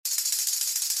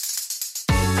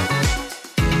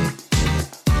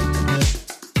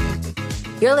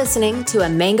You're listening to a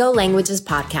Mango Languages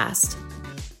podcast.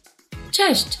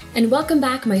 Cześć, and welcome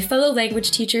back, my fellow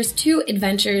language teachers, to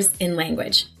Adventures in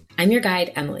Language. I'm your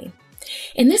guide, Emily.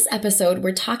 In this episode,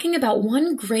 we're talking about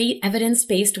one great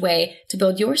evidence-based way to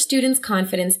build your students'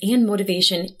 confidence and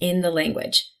motivation in the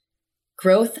language: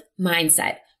 growth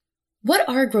mindset. What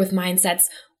are growth mindsets?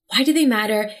 Why do they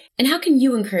matter? And how can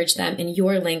you encourage them in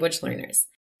your language learners?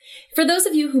 For those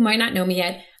of you who might not know me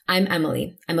yet, I'm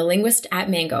Emily. I'm a linguist at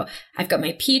Mango. I've got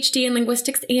my PhD in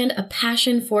linguistics and a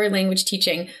passion for language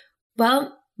teaching.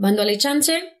 Well, mandole chance,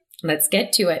 let's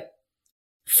get to it.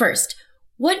 First,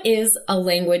 what is a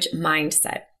language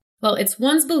mindset? Well, it's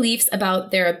one's beliefs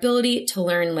about their ability to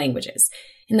learn languages.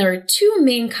 And there are two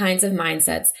main kinds of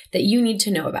mindsets that you need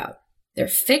to know about. There are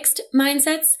fixed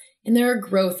mindsets and there are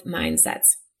growth mindsets.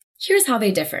 Here's how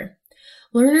they differ.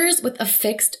 Learners with a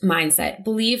fixed mindset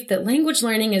believe that language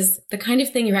learning is the kind of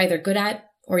thing you're either good at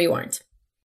or you aren't.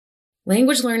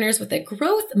 Language learners with a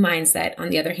growth mindset, on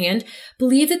the other hand,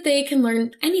 believe that they can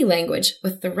learn any language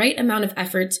with the right amount of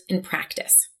effort and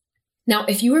practice. Now,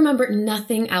 if you remember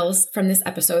nothing else from this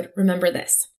episode, remember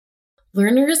this.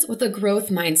 Learners with a growth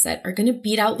mindset are going to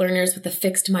beat out learners with a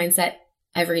fixed mindset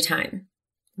every time.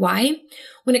 Why?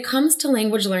 When it comes to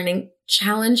language learning,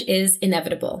 challenge is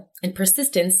inevitable and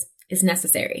persistence is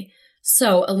necessary.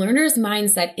 So a learner's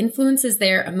mindset influences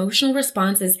their emotional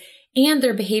responses and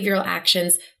their behavioral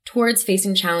actions towards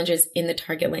facing challenges in the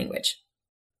target language.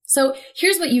 So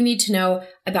here's what you need to know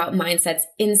about mindsets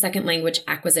in second language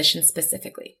acquisition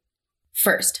specifically.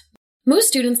 First, most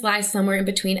students lie somewhere in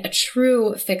between a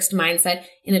true fixed mindset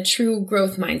and a true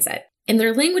growth mindset, and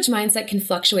their language mindset can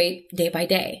fluctuate day by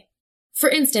day. For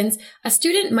instance, a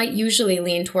student might usually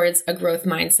lean towards a growth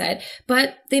mindset,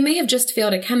 but they may have just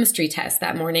failed a chemistry test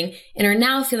that morning and are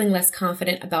now feeling less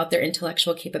confident about their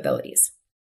intellectual capabilities.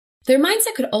 Their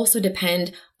mindset could also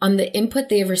depend on the input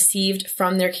they have received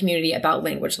from their community about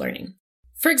language learning.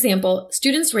 For example,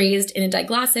 students raised in a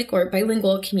diglossic or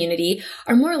bilingual community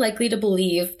are more likely to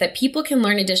believe that people can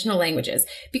learn additional languages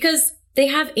because they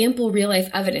have ample real-life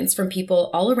evidence from people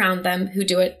all around them who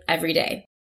do it every day.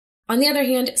 On the other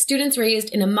hand, students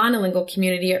raised in a monolingual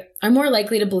community are more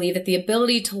likely to believe that the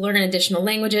ability to learn additional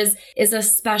languages is a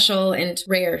special and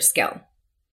rare skill.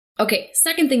 Okay,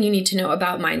 second thing you need to know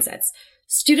about mindsets.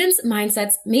 Students'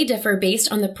 mindsets may differ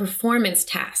based on the performance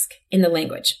task in the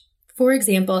language. For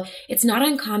example, it's not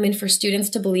uncommon for students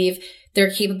to believe they're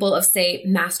capable of, say,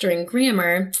 mastering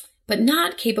grammar, but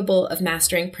not capable of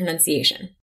mastering pronunciation.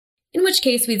 In which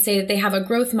case, we'd say that they have a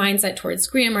growth mindset towards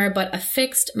grammar, but a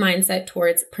fixed mindset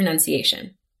towards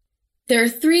pronunciation. There are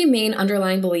three main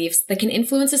underlying beliefs that can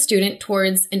influence a student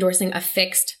towards endorsing a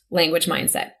fixed language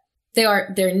mindset. They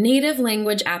are their native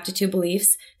language aptitude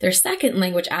beliefs, their second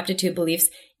language aptitude beliefs,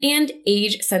 and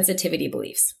age sensitivity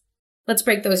beliefs. Let's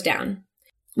break those down.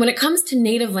 When it comes to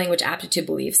native language aptitude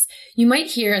beliefs, you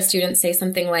might hear a student say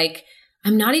something like,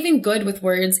 I'm not even good with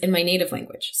words in my native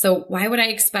language, so why would I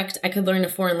expect I could learn a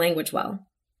foreign language well?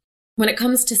 When it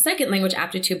comes to second language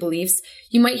aptitude beliefs,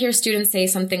 you might hear students say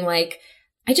something like,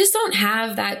 I just don't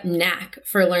have that knack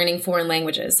for learning foreign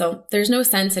languages, so there's no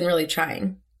sense in really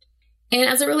trying. And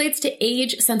as it relates to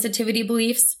age sensitivity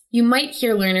beliefs, you might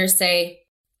hear learners say,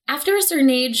 after a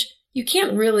certain age, you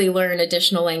can't really learn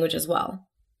additional languages well.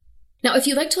 Now, if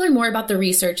you'd like to learn more about the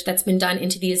research that's been done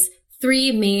into these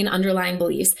three main underlying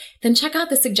beliefs, then check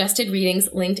out the suggested readings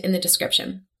linked in the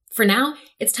description. For now,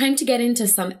 it's time to get into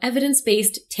some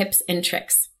evidence-based tips and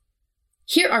tricks.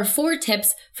 Here are 4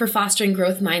 tips for fostering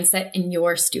growth mindset in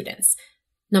your students.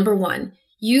 Number 1,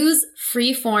 use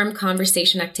free-form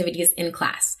conversation activities in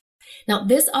class. Now,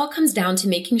 this all comes down to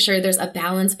making sure there's a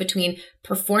balance between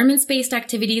performance-based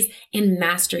activities and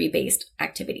mastery-based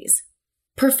activities.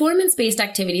 Performance-based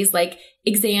activities like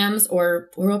exams or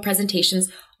oral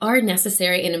presentations are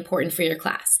necessary and important for your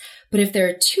class. But if there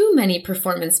are too many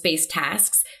performance-based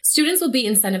tasks, students will be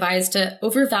incentivized to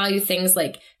overvalue things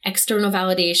like external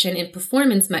validation and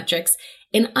performance metrics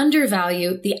and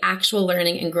undervalue the actual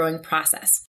learning and growing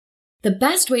process. The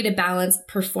best way to balance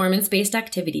performance-based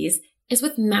activities is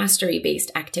with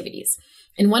mastery-based activities.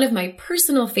 And one of my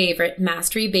personal favorite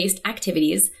mastery-based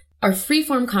activities are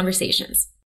free-form conversations.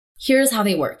 Here's how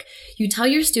they work. You tell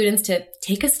your students to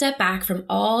take a step back from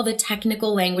all the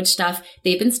technical language stuff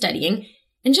they've been studying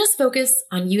and just focus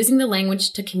on using the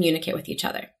language to communicate with each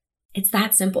other. It's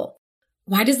that simple.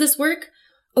 Why does this work?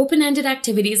 Open-ended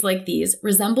activities like these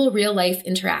resemble real-life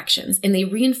interactions, and they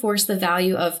reinforce the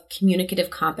value of communicative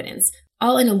competence,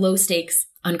 all in a low-stakes,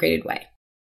 ungraded way.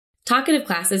 Talkative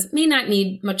classes may not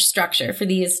need much structure for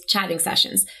these chatting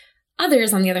sessions.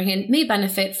 Others, on the other hand, may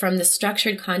benefit from the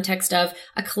structured context of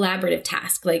a collaborative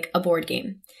task, like a board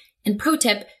game. And pro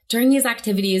tip, during these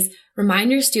activities,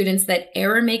 remind your students that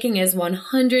error making is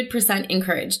 100%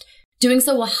 encouraged. Doing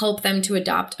so will help them to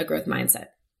adopt a growth mindset.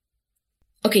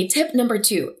 Okay, tip number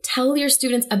 2, tell your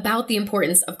students about the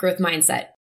importance of growth mindset.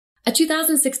 A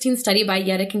 2016 study by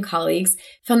Yedick and colleagues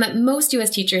found that most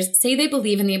U.S. teachers say they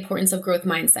believe in the importance of growth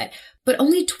mindset, but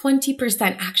only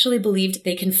 20% actually believed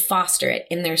they can foster it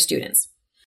in their students.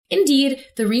 Indeed,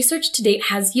 the research to date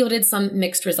has yielded some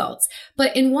mixed results,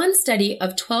 but in one study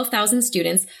of 12,000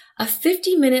 students, a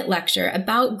 50-minute lecture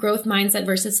about growth mindset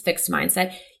versus fixed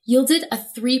mindset yielded a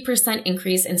 3%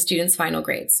 increase in students' final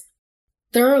grades.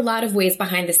 There are a lot of ways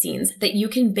behind the scenes that you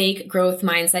can bake growth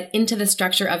mindset into the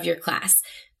structure of your class.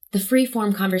 The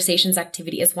free-form conversations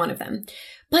activity is one of them.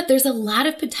 But there's a lot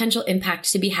of potential impact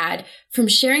to be had from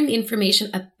sharing the information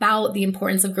about the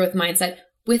importance of growth mindset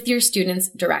with your students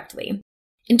directly.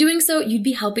 In doing so, you'd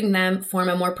be helping them form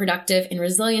a more productive and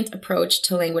resilient approach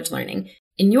to language learning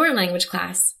in your language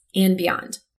class and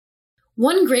beyond.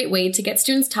 One great way to get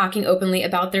students talking openly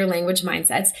about their language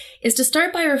mindsets is to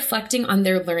start by reflecting on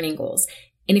their learning goals.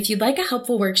 And if you'd like a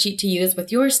helpful worksheet to use with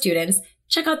your students,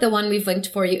 check out the one we've linked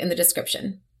for you in the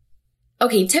description.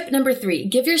 Okay, tip number 3,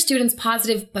 give your students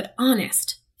positive but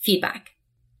honest feedback.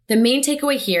 The main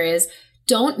takeaway here is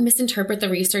don't misinterpret the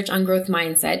research on growth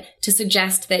mindset to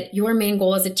suggest that your main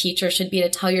goal as a teacher should be to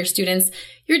tell your students,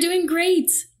 you're doing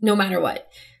great, no matter what.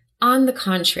 On the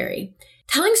contrary,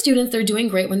 telling students they're doing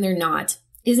great when they're not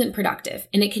isn't productive,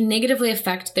 and it can negatively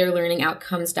affect their learning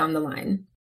outcomes down the line.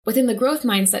 Within the growth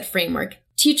mindset framework,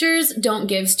 teachers don't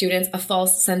give students a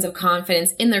false sense of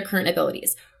confidence in their current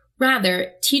abilities.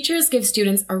 Rather, teachers give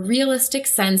students a realistic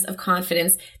sense of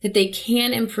confidence that they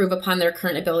can improve upon their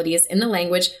current abilities in the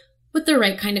language with the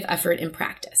right kind of effort and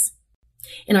practice.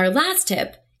 And our last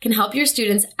tip can help your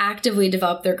students actively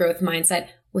develop their growth mindset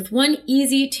with one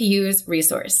easy-to-use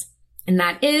resource, and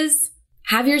that is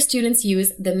have your students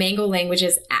use the Mango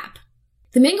Languages app.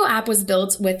 The Mango app was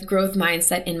built with growth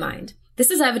mindset in mind.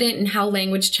 This is evident in how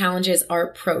language challenges are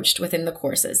approached within the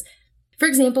courses. For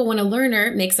example, when a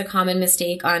learner makes a common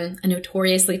mistake on a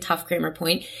notoriously tough grammar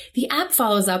point, the app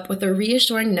follows up with a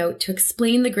reassuring note to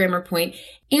explain the grammar point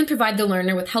and provide the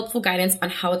learner with helpful guidance on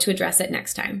how to address it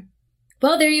next time.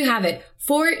 Well, there you have it,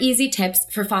 4 easy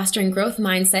tips for fostering growth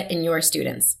mindset in your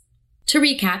students. To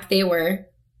recap, they were,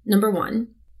 number 1,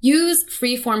 use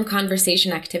free-form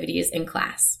conversation activities in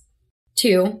class.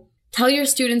 2, tell your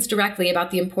students directly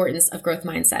about the importance of growth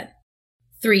mindset.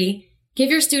 3, give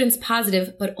your students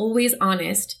positive but always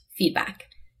honest feedback.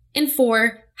 And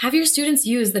 4, have your students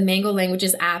use the Mango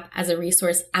Languages app as a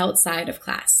resource outside of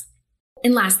class.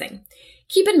 And last thing,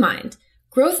 keep in mind,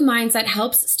 growth mindset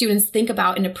helps students think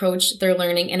about and approach their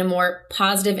learning in a more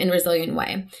positive and resilient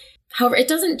way. However, it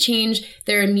doesn't change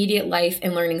their immediate life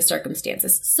and learning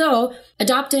circumstances. So,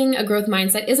 adopting a growth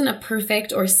mindset isn't a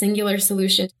perfect or singular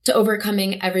solution to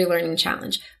overcoming every learning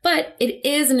challenge, but it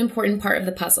is an important part of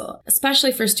the puzzle,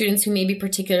 especially for students who may be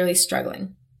particularly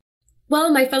struggling. Well,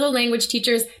 my fellow language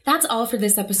teachers, that's all for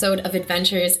this episode of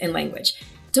Adventures in Language.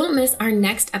 Don't miss our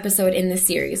next episode in this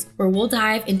series, where we'll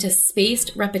dive into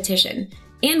spaced repetition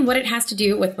and what it has to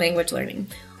do with language learning.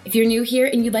 If you're new here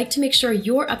and you'd like to make sure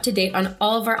you're up to date on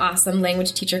all of our awesome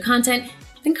language teacher content,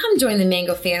 then come join the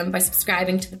Mango fam by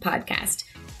subscribing to the podcast.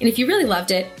 And if you really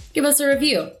loved it, give us a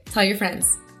review. Tell your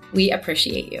friends. We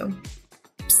appreciate you.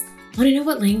 Psst, want to know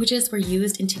what languages were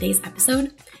used in today's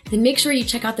episode? Then make sure you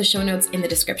check out the show notes in the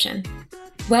description.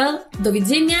 Well, do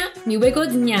widzenia, miłego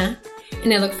dnia,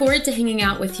 and I look forward to hanging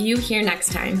out with you here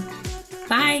next time.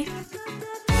 Bye!